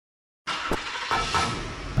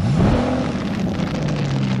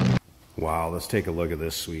Wow, let's take a look at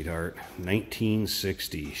this sweetheart.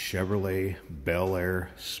 1960 Chevrolet Bel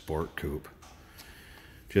Air Sport Coupe.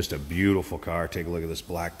 Just a beautiful car. Take a look at this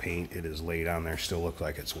black paint. It is laid on there. Still looks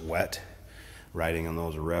like it's wet. Riding on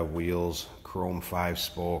those rev wheels. Chrome 5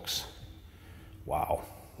 spokes. Wow,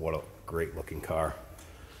 what a great looking car.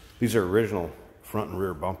 These are original front and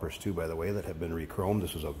rear bumpers too, by the way, that have been re-chromed.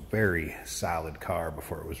 This was a very solid car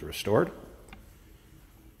before it was restored.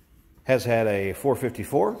 Has had a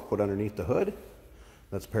 454 put underneath the hood.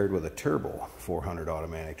 That's paired with a turbo 400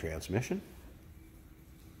 automatic transmission.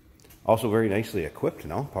 Also very nicely equipped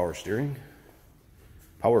now. Power steering,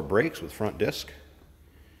 power brakes with front disc,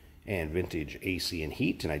 and vintage AC and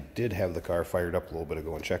heat. And I did have the car fired up a little bit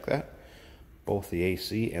ago and check that. Both the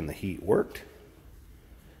AC and the heat worked.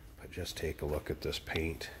 But just take a look at this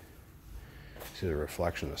paint. See the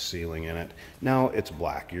reflection of the ceiling in it. Now it's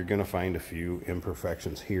black. You're going to find a few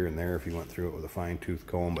imperfections here and there if you went through it with a fine-tooth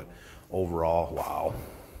comb, but overall, wow.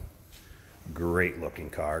 Great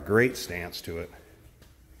looking car. Great stance to it.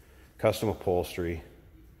 Custom upholstery.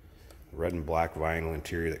 Red and black vinyl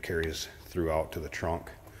interior that carries throughout to the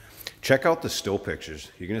trunk. Check out the still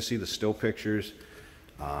pictures. You're going to see the still pictures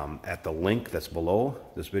at the link that's below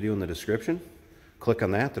this video in the description. Click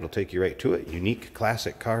on that. That'll take you right to it.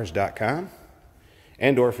 UniqueClassicCars.com.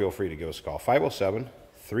 And or feel free to give us a call.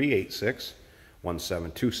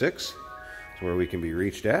 507-386-1726 is where we can be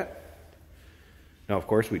reached at. Now, of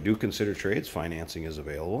course, we do consider trades. Financing is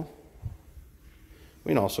available. We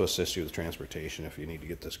can also assist you with transportation if you need to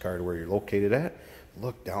get this car to where you're located at.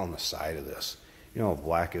 Look down the side of this. You know,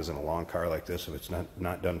 black isn't a long car like this if it's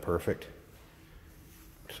not done perfect.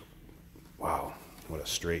 Wow, what a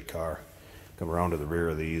straight car. Come around to the rear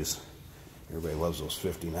of these. Everybody loves those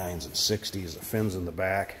 59s and 60s, the fins in the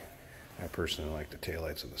back. I personally like the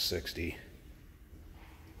taillights of the 60.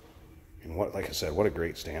 And what, like I said, what a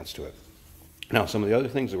great stance to it. Now, some of the other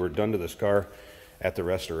things that were done to this car at the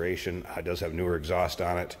restoration, it does have newer exhaust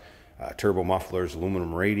on it, turbo mufflers,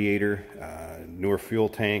 aluminum radiator, newer fuel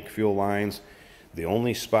tank, fuel lines. The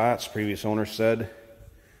only spots previous owner said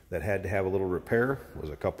that had to have a little repair was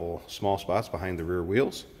a couple small spots behind the rear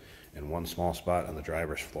wheels and one small spot on the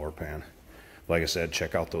driver's floor pan. Like I said,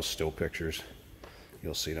 check out those still pictures.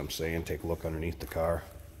 You'll see what I'm saying. Take a look underneath the car.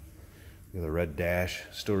 The red dash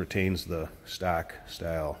still retains the stock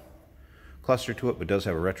style cluster to it, but does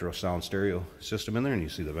have a retro sound stereo system in there, and you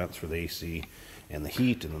see the vents for the AC and the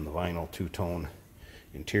heat, and then the vinyl two-tone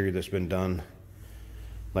interior that's been done.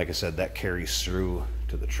 Like I said, that carries through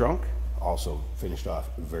to the trunk. Also finished off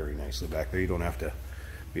very nicely back there. You don't have to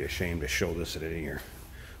be ashamed to show this at any of your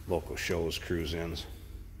local shows, cruise-ins.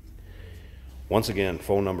 Once again,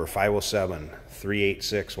 phone number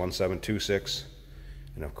 507-386-1726.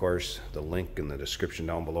 And of course, the link in the description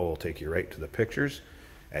down below will take you right to the pictures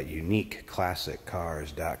at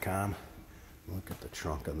UniqueClassicCars.com. Look at the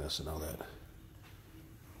trunk on this and how that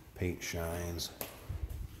paint shines.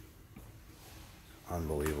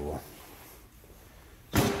 Unbelievable.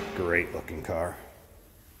 Great looking car.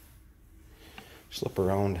 Slip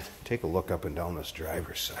around, take a look up and down this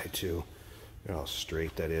driver's side too. Look at how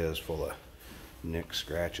straight that is, full of nicks,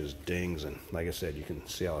 scratches, dings, and like I said, you can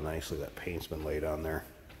see how nicely that paint's been laid on there.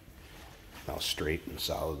 How straight and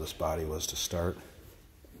solid this body was to start.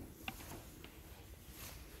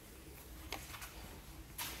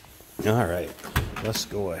 All right, let's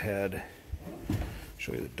go ahead,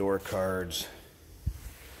 show you the door cards.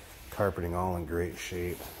 Carpeting all in great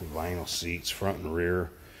shape. Vinyl seats, front and rear,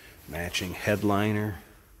 matching headliner.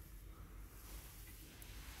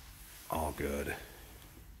 All good.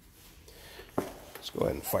 Let's go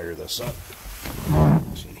ahead and fire this up.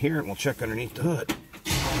 It's in here, and we'll check underneath the hood.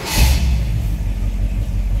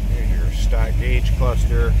 Here's your stock gauge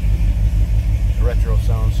cluster, retro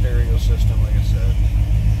sound stereo system, like I said.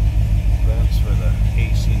 Vents for the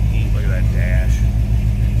AC and heat. Look at that dash.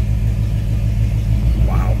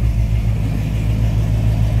 Wow.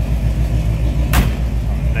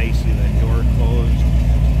 How nicely that door closed.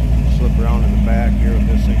 Slip around in the back here what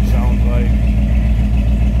this thing sounds like.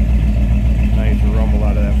 Nice rumble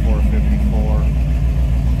out of that 454.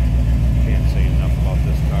 Can't say enough about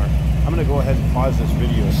this car. I'm going to go ahead and pause this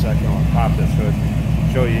video a second. I'll pop this hood,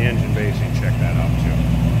 show you engine base, and check that out too.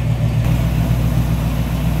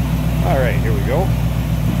 Alright, here we go.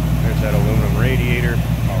 There's that aluminum radiator,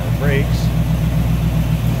 power brakes,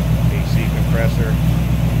 AC compressor.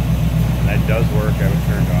 And that does work. I have it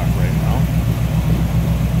turned off right now.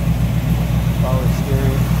 Power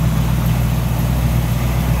steering.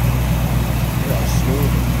 Look how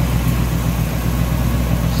smooth.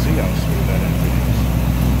 See how smooth that engine is.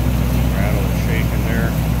 Rattle and shaking there.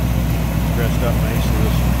 Dressed up nicely.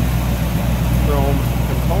 This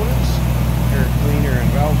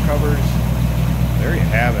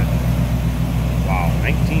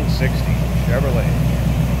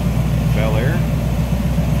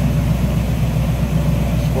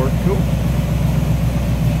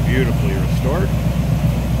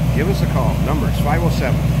number is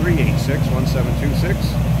 507-386-1726.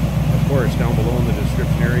 Of course, down below in the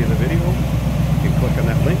description area of the video, you can click on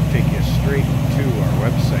that link, take you straight to our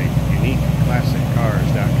website,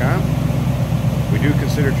 uniqueclassiccars.com. We do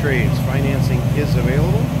consider trades. Financing is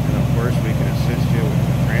available, and of course we can assist you with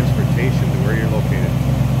the transportation to where you're located.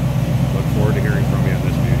 Look forward to hearing from you on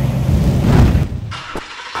this video.